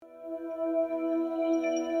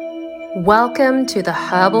Welcome to the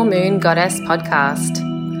Herbal Moon Goddess podcast.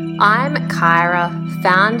 I'm Kyra,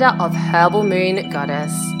 founder of Herbal Moon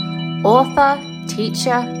Goddess, author,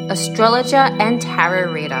 teacher, astrologer, and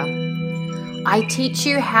tarot reader. I teach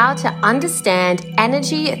you how to understand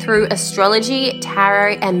energy through astrology,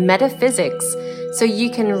 tarot, and metaphysics so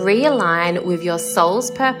you can realign with your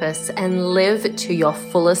soul's purpose and live to your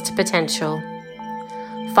fullest potential.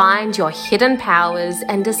 Find your hidden powers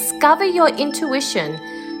and discover your intuition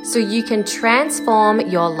so you can transform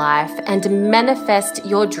your life and manifest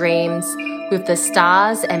your dreams with the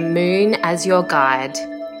stars and moon as your guide.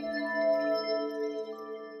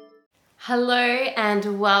 Hello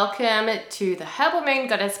and welcome to the Herbal Moon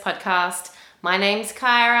Goddess podcast. My name's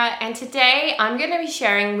Kyra and today I'm going to be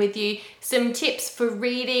sharing with you some tips for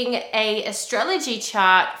reading an astrology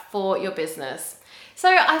chart for your business. So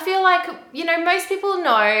I feel like, most people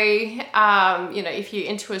know, if you're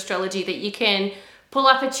into astrology, that you can pull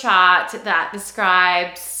up a chart that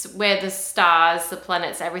describes where the stars, the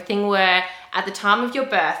planets, everything were at the time of your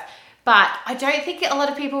birth. But I don't think a lot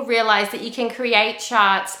of people realize that you can create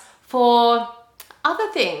charts for other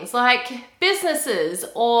things like businesses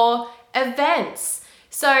or events.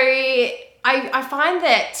 So I find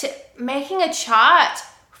that making a chart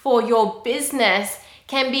for your business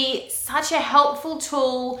can be such a helpful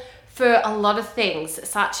tool for a lot of things,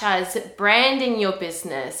 such as branding your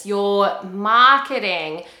business, your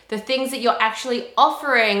marketing, the things that you're actually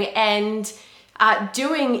offering and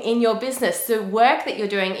doing in your business, the work that you're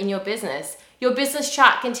doing in your business. Your business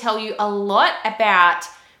chart can tell you a lot about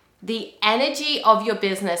the energy of your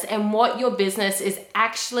business and what your business is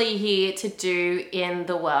actually here to do in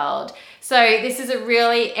the world. So this is a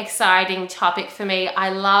really exciting topic for me. I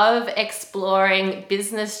love exploring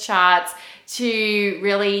business charts to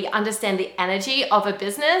really understand the energy of a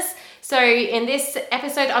business. So in this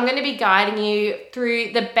episode, I'm going to be guiding you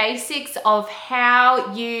through the basics of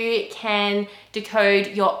how you can decode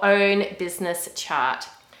your own business chart.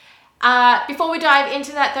 Before we dive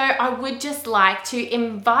into that though, I would just like to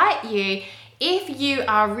invite you, if you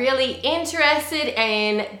are really interested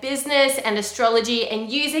in business and astrology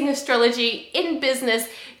and using astrology in business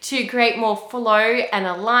to create more flow and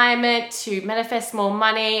alignment, to manifest more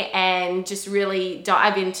money and just really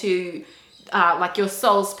dive into your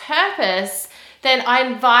soul's purpose, then I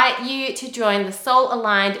invite you to join the Soul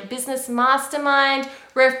Aligned Business Mastermind.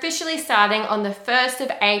 We're officially starting on the 1st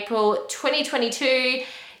of April 2022.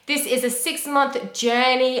 This is a 6-month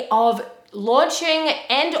journey of launching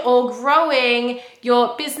and or growing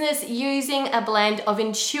your business using a blend of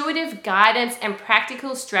intuitive guidance and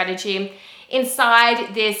practical strategy.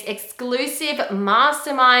 Inside this exclusive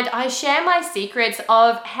mastermind, I share my secrets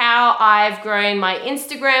of how I've grown my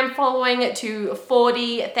Instagram following to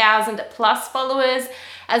 40,000 plus followers,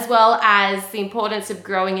 as well as the importance of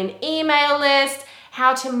growing an email list,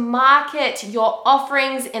 how to market your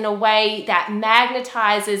offerings in a way that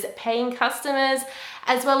magnetizes paying customers,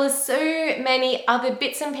 as well as so many other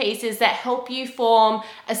bits and pieces that help you form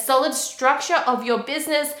a solid structure of your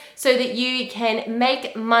business so that you can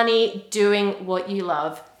make money doing what you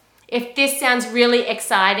love. If this sounds really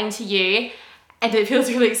exciting to you, and it feels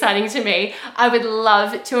really exciting to me, I would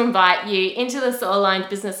love to invite you into the Soul Aligned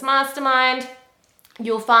Business Mastermind.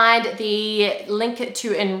 You'll find the link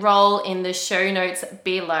to enroll in the show notes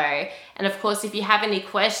below. And of course, if you have any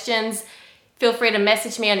questions, feel free to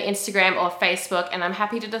message me on Instagram or Facebook, and I'm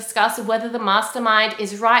happy to discuss whether the mastermind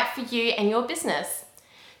is right for you and your business.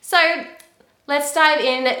 So let's dive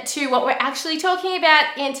into what we're actually talking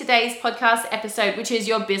about in today's podcast episode, which is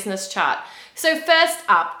your business chart. So first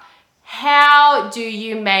up, how do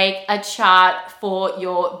you make a chart for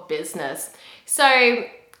your business? So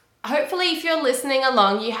hopefully if you're listening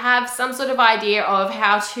along, you have some sort of idea of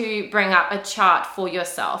how to bring up a chart for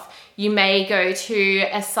yourself. You may go to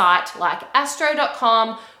a site like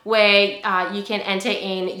astro.com where you can enter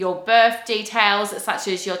in your birth details, such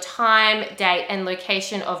as your time, date, and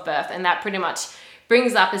location of birth. And that pretty much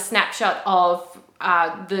brings up a snapshot of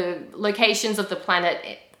the locations of the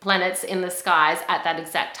planets in the skies at that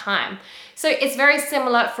exact time. So it's very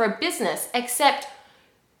similar for a business, except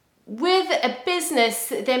with a business,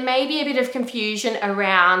 there may be a bit of confusion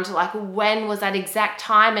around when was that exact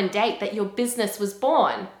time and date that your business was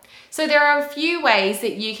born. So there are a few ways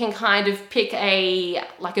that you can kind of pick a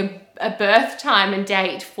birth time and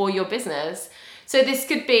date for your business. So this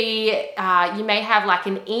could be, you may have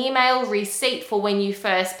an email receipt for when you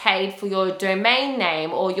first paid for your domain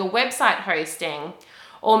name or your website hosting.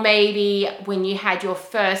 Or maybe when you had your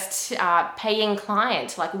first paying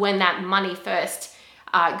client, when that money first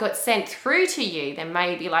got sent through to you. There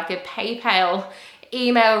may be a PayPal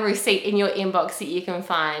email receipt in your inbox that you can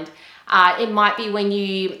find. It might be when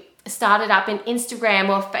you started up an Instagram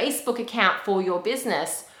or Facebook account for your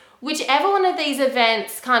business. Whichever one of these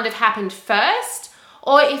events kind of happened first,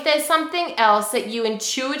 or if there's something else that you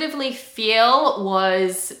intuitively feel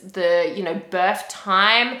was the, birth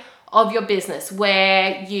time of your business,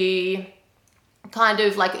 where you kind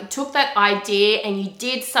of like took that idea and you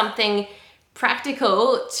did something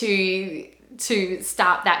practical to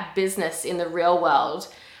start that business in the real world.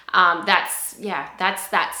 That's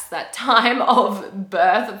that time of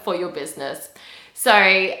birth for your business. So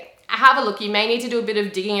have a look. You may need to do a bit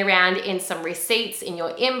of digging around in some receipts in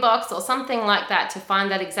your inbox or something like that to find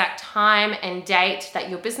that exact time and date that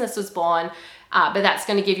your business was born. But that's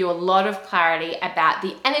going to give you a lot of clarity about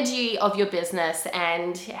the energy of your business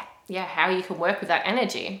and how you can work with that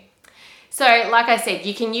energy. So like I said,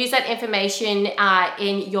 you can use that information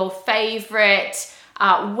in your favorite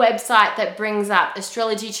website that brings up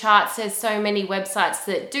astrology charts. There's so many websites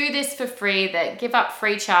that do this for free, that give up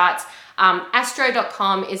free charts.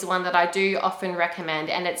 Astro.com is one that I do often recommend,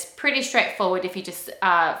 and it's pretty straightforward if you just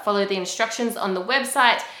follow the instructions on the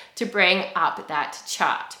website to bring up that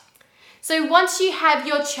chart. So once you have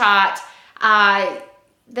your chart,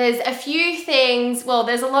 there's a few things,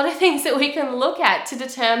 there's a lot of things that we can look at to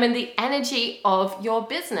determine the energy of your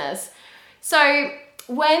business. So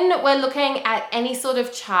when we're looking at any sort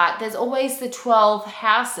of chart, there's always the 12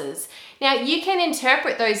 houses. Now, you can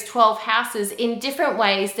interpret those 12 houses in different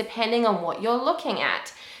ways depending on what you're looking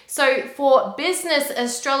at. So for business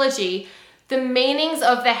astrology, the meanings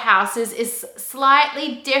of the houses is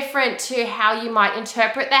slightly different to how you might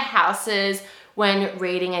interpret the houses when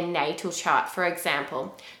reading a natal chart, for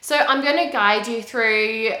example. So I'm going to guide you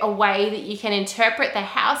through a way that you can interpret the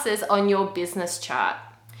houses on your business chart.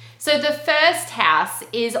 So the first house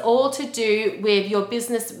is all to do with your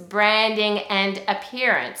business branding and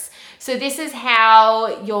appearance. So this is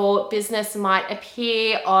how your business might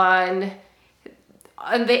appear on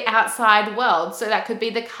the outside world. So that could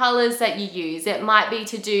be the colors that you use. It might be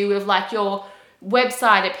to do with like your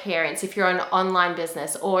website appearance if you're an online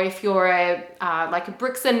business, or if you're like a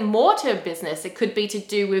bricks and mortar business, it could be to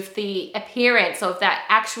do with the appearance of that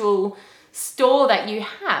actual store that you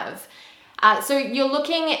have. So you're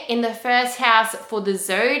looking in the first house for the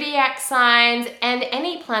zodiac signs and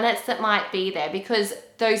any planets that might be there, because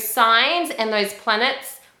those signs and those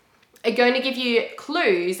planets are going to give you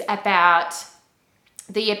clues about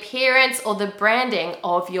the appearance or the branding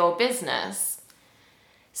of your business.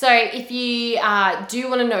 So if you do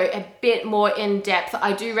want to know a bit more in depth,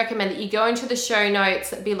 I do recommend that you go into the show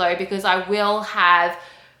notes below, because I will have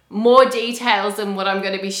more details than what I'm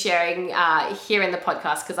going to be sharing here in the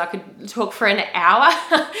podcast, because I could talk for an hour.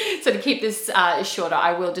 So to keep this shorter,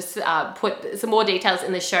 I will just put some more details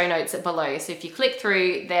in the show notes below. So if you click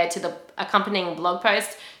through there to the accompanying blog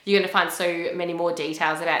post, you're going to find so many more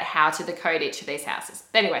details about how to decode each of these houses.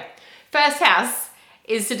 But anyway, first house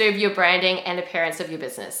is to do with your branding and appearance of your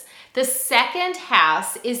business. The second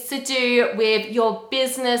house is to do with your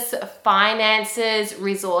business finances,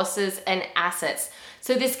 resources, and assets.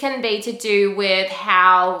 So this can be to do with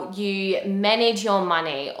how you manage your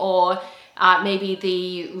money, or maybe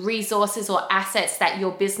the resources or assets that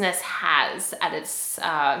your business has at its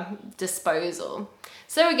disposal.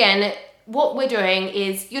 So again, what we're doing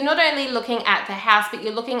is you're not only looking at the house, but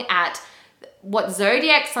you're looking at what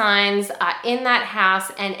zodiac signs are in that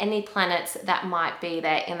house and any planets that might be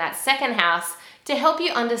there in that second house to help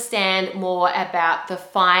you understand more about the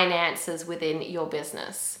finances within your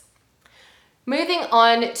business. Moving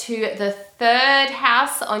on to the third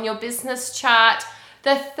house on your business chart.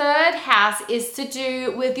 The third house is to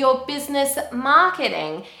do with your business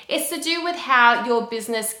marketing. It's to do with how your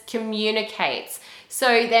business communicates.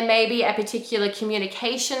 So there may be a particular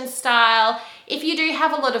communication style. If you do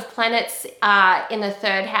have a lot of planets in the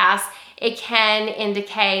third house, it can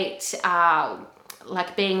indicate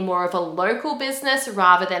like being more of a local business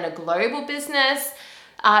rather than a global business.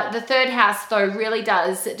 The third house, though, really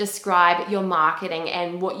does describe your marketing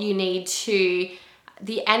and what you need to,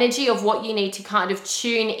 the energy of what you need to kind of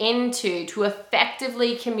tune into to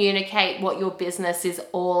effectively communicate what your business is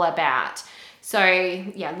all about. So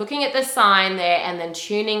yeah, looking at the sign there and then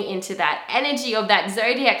tuning into that energy of that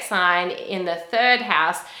zodiac sign in the third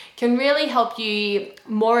house can really help you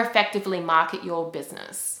more effectively market your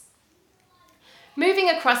business. Moving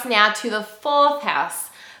across now to the fourth house.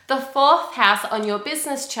 The fourth house on your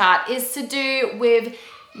business chart is to do with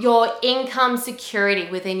your income security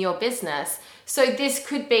within your business. So this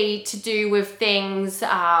could be to do with things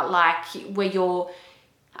like where you're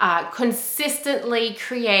consistently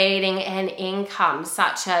creating an income,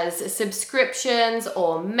 such as subscriptions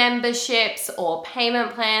or memberships or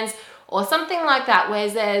payment plans, or something like that,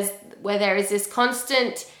 where there is this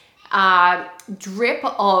constant drip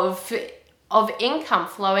of income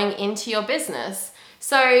flowing into your business.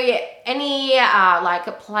 So any like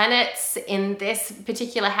planets in this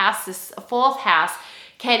particular house, this fourth house,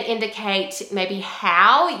 can indicate maybe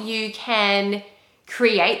how you can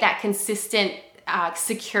create that consistent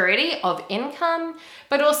security of income,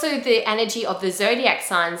 but also the energy of the zodiac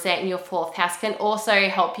signs there in your fourth house can also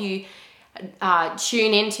help you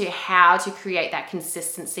tune into how to create that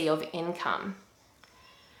consistency of income.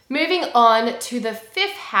 Moving on to the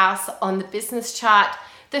fifth house on the business chart.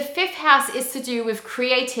 The fifth house is to do with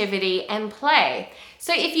creativity and play.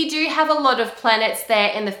 So if you do have a lot of planets there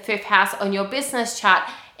in the fifth house on your business chart,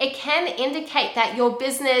 it can indicate that your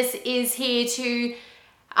business is here to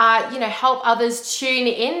help others tune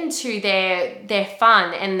into their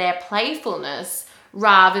fun and their playfulness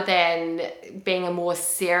rather than being a more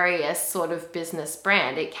serious sort of business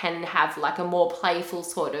brand. It can have like a more playful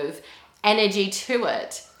sort of energy to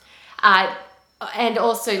it. And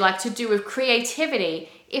also like to do with creativity.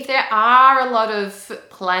 If there are a lot of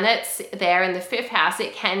planets there in the fifth house,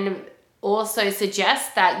 it can also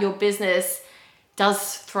suggest that your business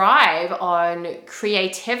does thrive on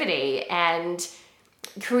creativity and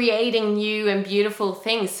creating new and beautiful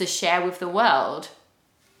things to share with the world.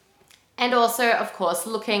 And also, of course,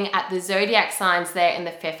 looking at the zodiac signs there in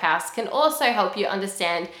the fifth house can also help you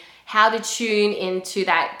understand how to tune into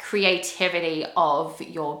that creativity of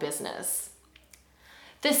your business.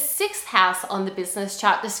 The sixth house on the business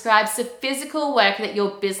chart describes the physical work that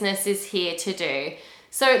your business is here to do.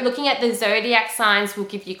 So looking at the zodiac signs will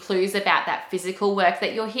give you clues about that physical work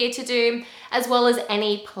that you're here to do, as well as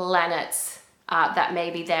any planets that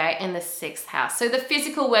may be there in the sixth house. So the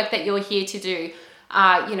physical work that you're here to do,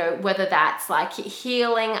 whether that's like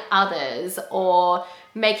healing others or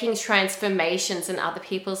making transformations in other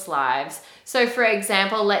people's lives. So for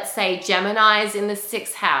example, let's say Gemini is in the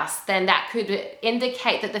sixth house, then that could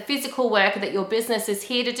indicate that the physical work that your business is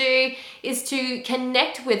here to do is to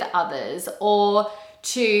connect with others or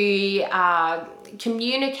to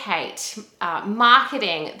communicate,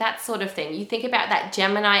 marketing, that sort of thing. You think about that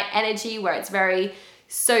Gemini energy where it's very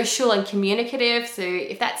social and communicative. So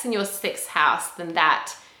if that's in your sixth house, then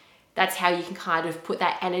that's how you can kind of put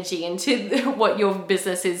that energy into what your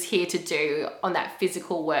business is here to do on that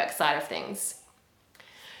physical work side of things.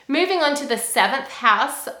 Moving on to the seventh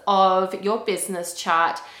house of your business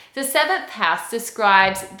chart. The seventh house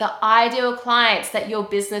describes the ideal clients that your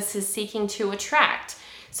business is seeking to attract.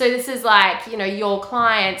 So this is like, your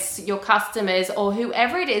clients, your customers, or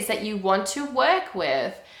whoever it is that you want to work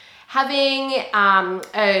with. Having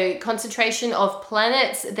a concentration of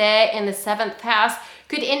planets there in the seventh house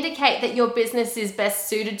could indicate that your business is best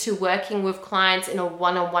suited to working with clients in a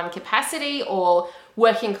one-on-one capacity or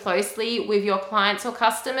working closely with your clients or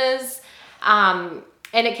customers.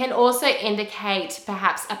 And it can also indicate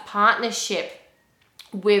perhaps a partnership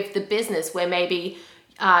with the business where maybe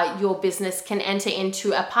your business can enter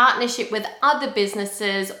into a partnership with other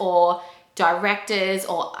businesses or directors,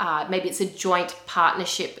 or maybe it's a joint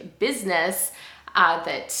partnership business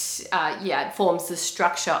that forms the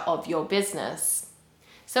structure of your business.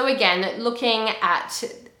 So again, looking at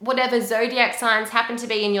whatever zodiac signs happen to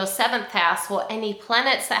be in your seventh house or any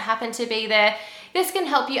planets that happen to be there, this can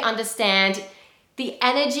help you understand the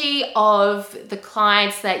energy of the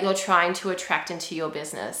clients that you're trying to attract into your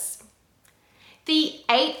business. The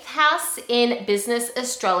eighth house in business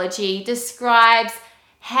astrology describes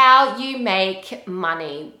how you make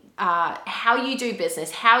money, how you do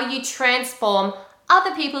business, how you transform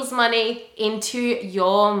other people's money into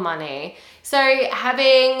your money. So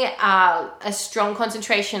having a strong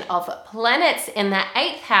concentration of planets in the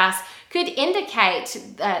eighth house could indicate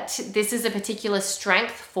that this is a particular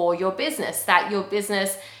strength for your business, that your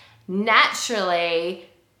business naturally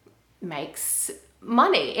makes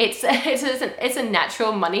money. It's a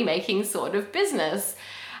natural money-making sort of business.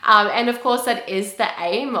 And of course, that is the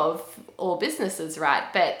aim of all businesses, right?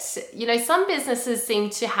 But, some businesses seem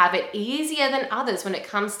to have it easier than others when it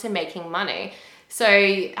comes to making money. So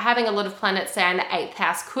having a lot of planets there in the eighth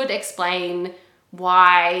house could explain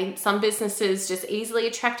why some businesses just easily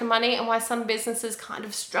attract money and why some businesses kind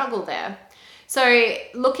of struggle there. So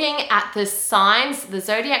looking at the signs, the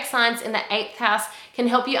zodiac signs in the eighth house can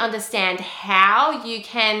help you understand how you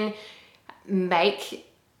can make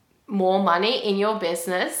more money in your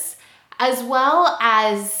business, as well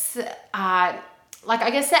as I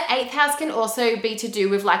guess the eighth house can also be to do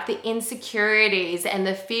with like the insecurities and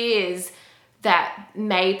the fears that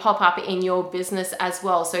may pop up in your business as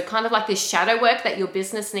well. So kind of like this shadow work that your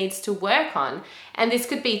business needs to work on. And this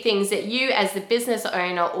could be things that you as the business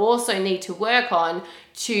owner also need to work on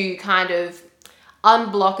to kind of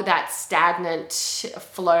unblock that stagnant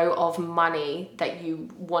flow of money that you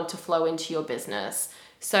want to flow into your business.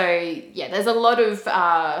 So yeah, there's a lot of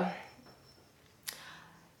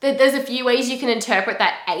there's a few ways you can interpret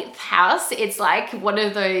that 8th house. It's like one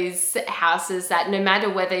of those houses that no matter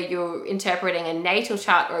whether you're interpreting a natal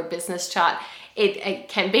chart or a business chart, it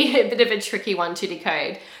can be a bit of a tricky one to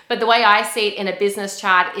decode. But the way I see it in a business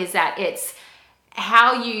chart is that it's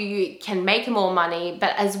how you can make more money,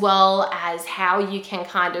 but as well as how you can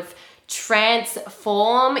kind of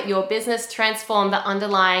transform your business, transform the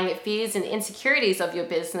underlying fears and insecurities of your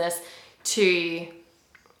business to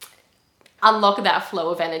unlock that flow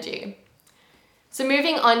of energy. So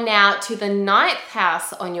moving on now to the 9th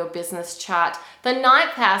house on your business chart. The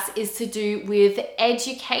 9th house is to do with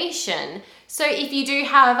education. So if you do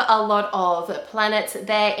have a lot of planets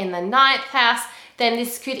there in the 9th house, then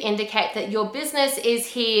this could indicate that your business is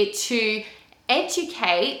here to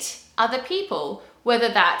educate other people, whether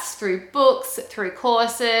that's through books, through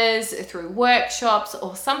courses, through workshops,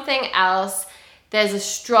 or something else. There's a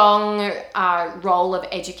strong role of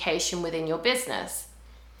education within your business.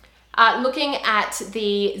 Looking at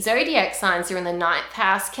the zodiac signs here in the 9th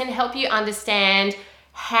house can help you understand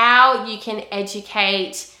how you can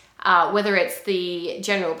educate, whether it's the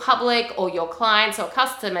general public or your clients or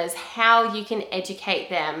customers, how you can educate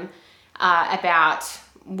them about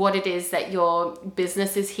what it is that your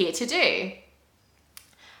business is here to do.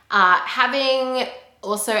 Having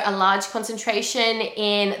also a large concentration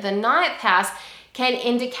in the 9th house can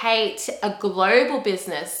indicate a global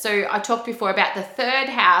business. So I talked before about the 3rd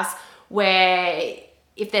house, where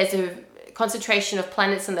if there's a concentration of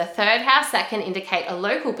planets in the 3rd house, that can indicate a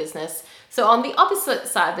local business. So on the opposite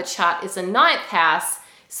side of the chart is the 9th house.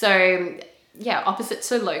 So yeah, opposite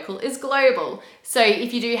to local is global. So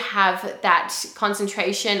if you do have that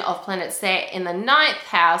concentration of planets there in the 9th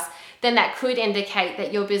house, then that could indicate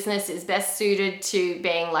that your business is best suited to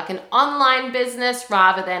being like an online business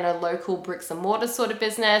rather than a local bricks and mortar sort of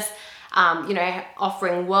business,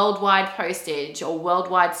 offering worldwide postage or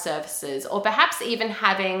worldwide services, or perhaps even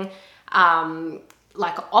having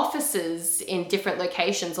like offices in different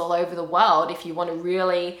locations all over the world if you want to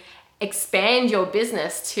really expand your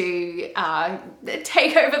business to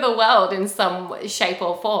take over the world in some shape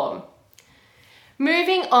or form.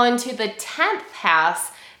 Moving on to the 10th house.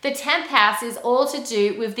 The 10th house is all to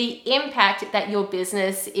do with the impact that your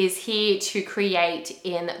business is here to create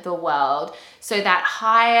in the world. So that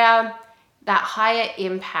higher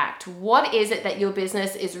impact. What is it that your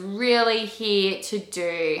business is really here to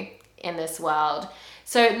do in this world?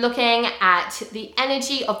 So looking at the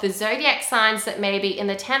energy of the zodiac signs that may be in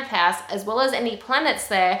the 10th house, as well as any planets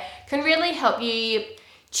there, can really help you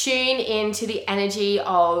tune into the energy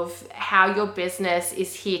of how your business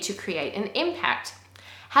is here to create an impact.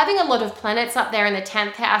 Having a lot of planets up there in the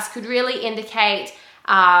 10th house could really indicate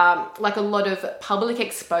like a lot of public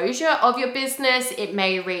exposure of your business. It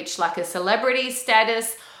may reach like a celebrity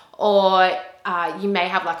status, or you may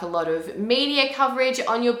have like a lot of media coverage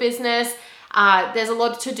on your business. There's a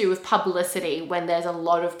lot to do with publicity when there's a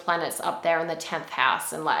lot of planets up there in the 10th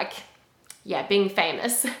house and being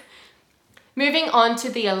famous. Moving on to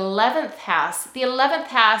the 11th house. The 11th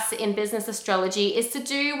house in business astrology is to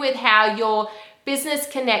do with how your business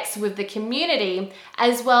connects with the community,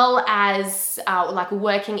 as well as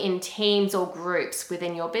working in teams or groups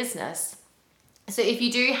within your business. So if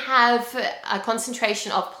you do have a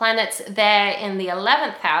concentration of planets there in the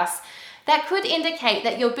 11th house, that could indicate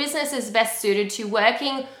that your business is best suited to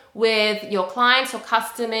working with your clients or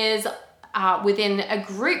customers within a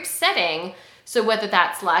group setting. So whether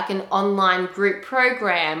that's like an online group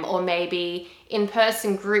program or maybe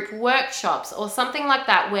in-person group workshops or something like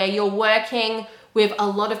that, where you're working with a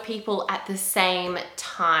lot of people at the same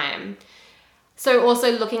time. So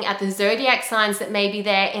also looking at the zodiac signs that may be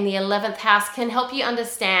there in the 11th house can help you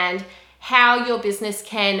understand how your business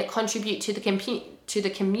can contribute to the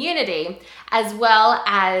community, as well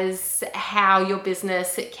as how your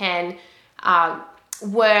business can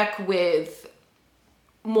work with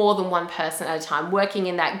more than one person at a time, working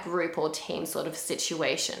in that group or team sort of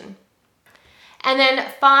situation. And then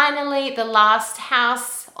finally, the last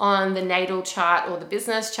house on the natal chart or the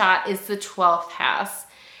business chart is the 12th house.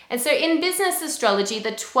 And so in business astrology,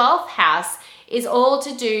 the 12th house is all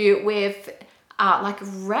to do with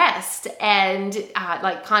rest and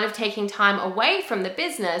kind of taking time away from the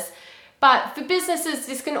business. But for businesses,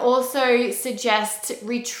 this can also suggest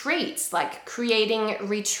retreats, like creating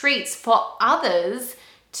retreats for others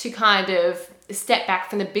to kind of step back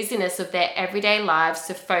from the busyness of their everyday lives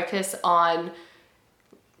to focus on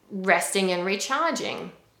resting and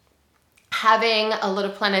recharging. Having a lot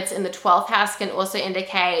of planets in the 12th house can also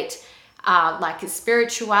indicate like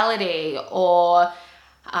spirituality or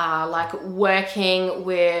like working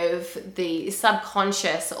with the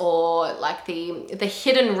subconscious or like the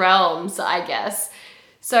hidden realms, I guess.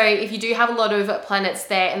 So if you do have a lot of planets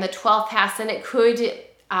there in the 12th house, then it could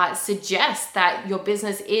suggest that your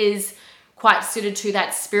business is quite suited to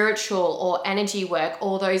that spiritual or energy work,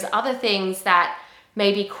 or those other things that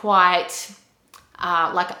may be quite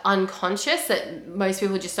like unconscious that most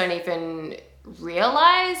people just don't even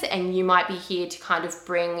realize, and you might be here to kind of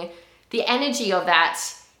bring the energy of that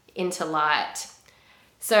into light.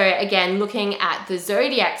 So again, looking at the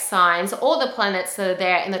zodiac signs, all the planets that are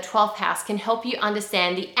there in the 12th house can help you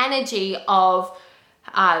understand the energy of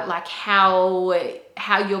like how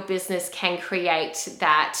your business can create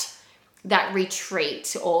that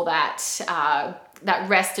retreat or that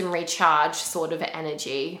rest and recharge sort of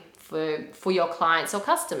energy for your clients or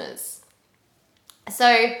customers.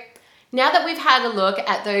 So now that we've had a look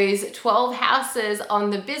at those 12 houses on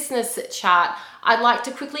the business chart, I'd like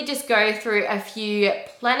to quickly just go through a few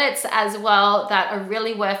planets as well that are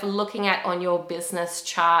really worth looking at on your business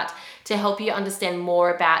chart to help you understand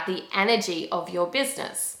more about the energy of your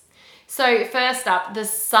business. So first up, the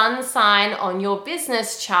sun sign on your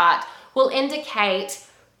business chart will indicate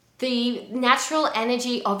the natural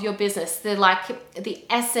energy of your business, the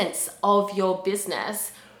essence of your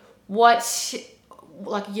business. What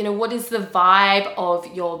is the vibe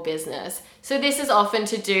of your business? So this is often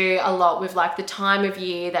to do a lot with like the time of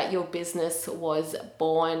year that your business was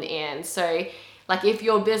born in. So like if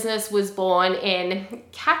your business was born in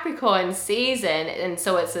Capricorn season, and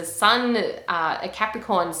so it's a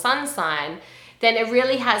Capricorn sun sign, then it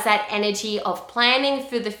really has that energy of planning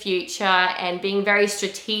for the future and being very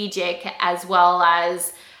strategic, as well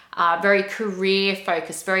as very career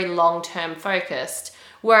focused, very long-term focused.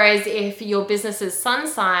 Whereas if your business's sun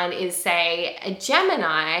sign is, say, a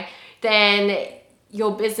Gemini, then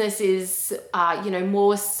your business is,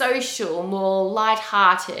 more social, more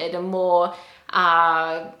lighthearted, and more,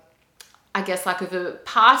 I guess, like of a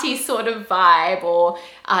party sort of vibe or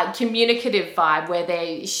communicative vibe, where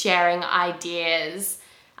they're sharing ideas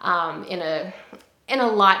in a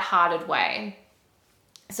lighthearted way.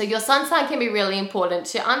 So your sun sign can be really important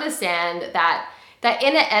to understand that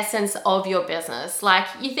inner essence of your business. Like,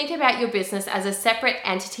 you think about your business as a separate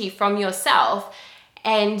entity from yourself,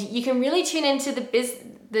 and you can really tune into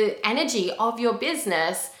the energy of your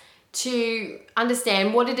business to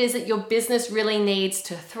understand what it is that your business really needs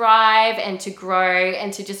to thrive and to grow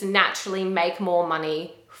and to just naturally make more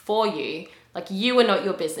money for you. Like, you are not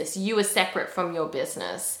your business. You are separate from your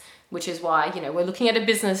business, which is why, we're looking at a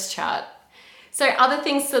business chart. So other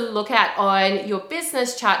things to look at on your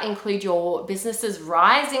business chart include your business's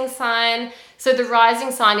rising sign. So the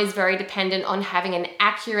rising sign is very dependent on having an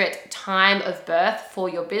accurate time of birth for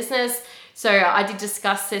your business. So I did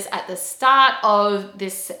discuss this at the start of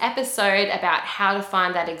this episode about how to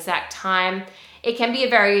find that exact time. It can be a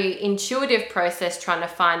very intuitive process trying to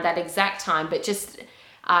find that exact time, but just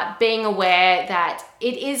being aware that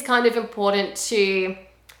it is kind of important to,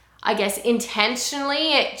 I guess,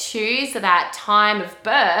 intentionally choose that time of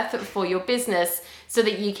birth for your business so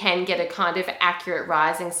that you can get a kind of accurate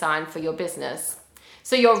rising sign for your business.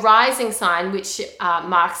 So your rising sign, which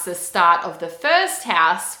marks the start of the first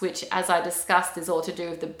house, which, as I discussed, is all to do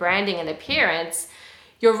with the branding and appearance,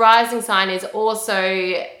 your rising sign is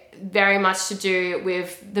also very much to do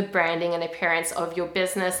with the branding and appearance of your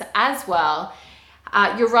business as well.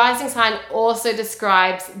 Your rising sign also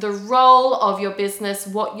describes the role of your business,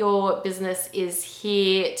 what your business is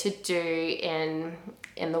here to do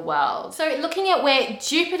in the world. So looking at where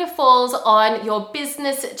Jupiter falls on your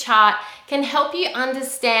business chart can help you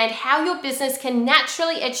understand how your business can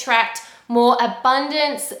naturally attract more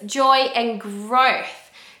abundance, joy, and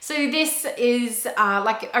growth. So this is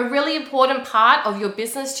like a really important part of your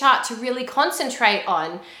business chart to really concentrate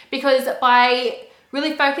on, because by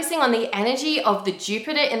really focusing on the energy of the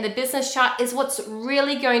Jupiter in the business chart is what's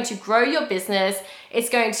really going to grow your business. It's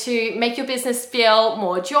going to make your business feel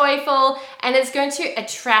more joyful, and it's going to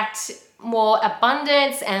attract more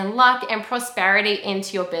abundance and luck and prosperity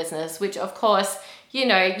into your business, which of course,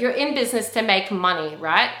 you're in business to make money,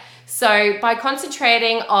 right? So by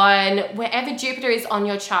concentrating on wherever Jupiter is on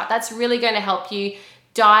your chart, that's really going to help you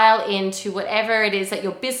dial into whatever it is that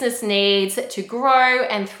your business needs to grow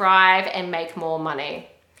and thrive and make more money.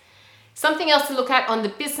 Something else to look at on the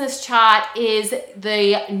business chart is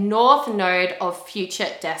the North Node of future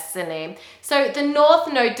destiny. So the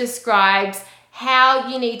North Node describes how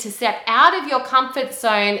you need to step out of your comfort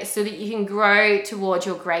zone so that you can grow towards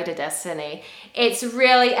your greater destiny. It's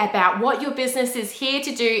really about what your business is here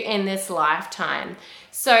to do in this lifetime.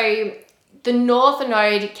 So the North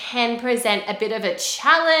Node can present a bit of a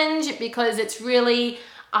challenge because it's really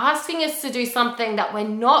asking us to do something that we're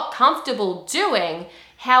not comfortable doing.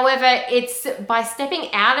 However, it's by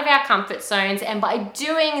stepping out of our comfort zones and by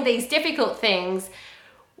doing these difficult things,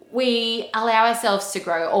 we allow ourselves to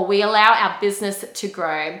grow, or we allow our business to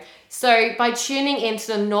grow. So by tuning into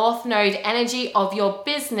the North Node energy of your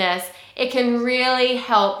business, it can really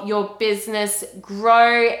help your business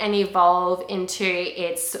grow and evolve into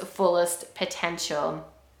its fullest potential.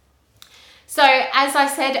 So as I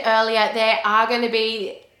said earlier, there are going to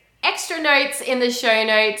be extra notes in the show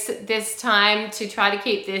notes this time to try to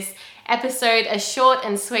keep this episode as short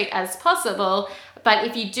and sweet as possible. But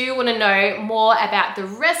if you do want to know more about the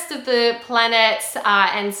rest of the planets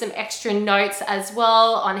and some extra notes as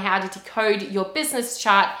well on how to decode your business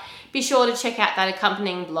chart, be sure to check out that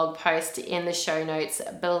accompanying blog post in the show notes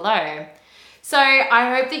below. So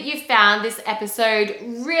I hope that you found this episode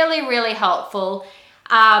really, really helpful.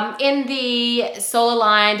 In the Soul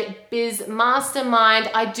Aligned Biz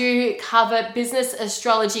Mastermind, I do cover business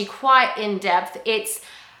astrology quite in depth. It's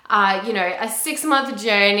a 6-month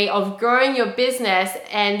journey of growing your business,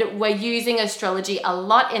 and we're using astrology a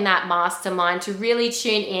lot in that mastermind to really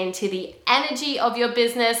tune into the energy of your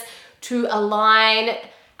business, to align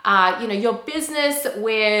your business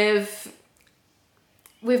with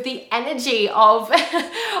the energy of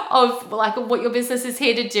like what your business is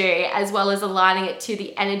here to do, as well as aligning it to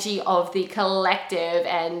the energy of the collective.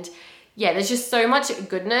 And yeah, there's just so much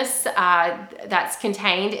goodness that's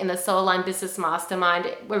contained in the Soul Aligned Business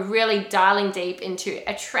Mastermind. We're really dialing deep into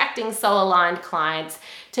attracting soul aligned clients,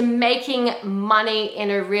 to making money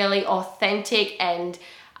in a really authentic and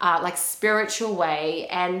spiritual way,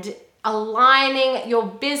 and aligning your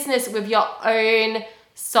business with your own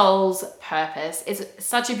soul's purpose. It's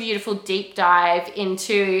such a beautiful deep dive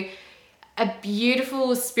into a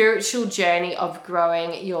beautiful spiritual journey of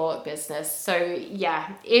growing your business. So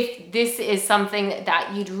yeah, if this is something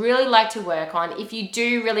that you'd really like to work on, if you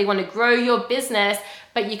do really want to grow your business,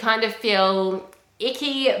 but you kind of feel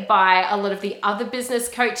icky by a lot of the other business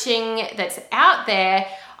coaching that's out there,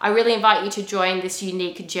 I really invite you to join this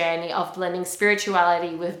unique journey of blending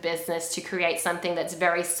spirituality with business to create something that's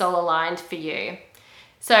very soul aligned for you.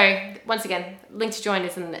 So once again, link to join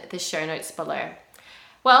is in the show notes below.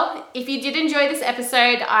 Well, if you did enjoy this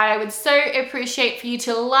episode, I would so appreciate for you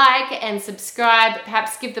to like and subscribe,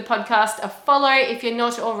 perhaps give the podcast a follow if you're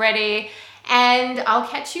not already, and I'll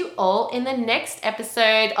catch you all in the next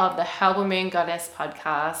episode of the Herbal Moon Goddess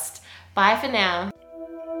podcast. Bye for now.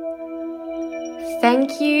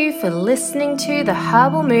 Thank you for listening to the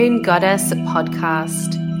Herbal Moon Goddess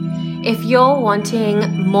podcast. If you're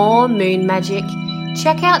wanting more moon magic,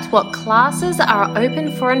 check out what classes are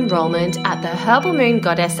open for enrollment at the Herbal Moon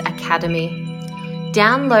Goddess Academy.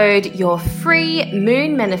 Download your free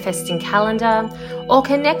moon manifesting calendar or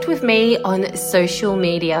connect with me on social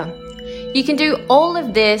media. You can do all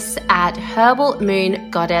of this at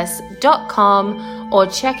herbalmoongoddess.com or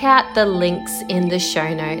check out the links in the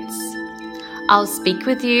show notes. I'll speak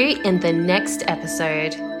with you in the next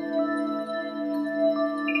episode.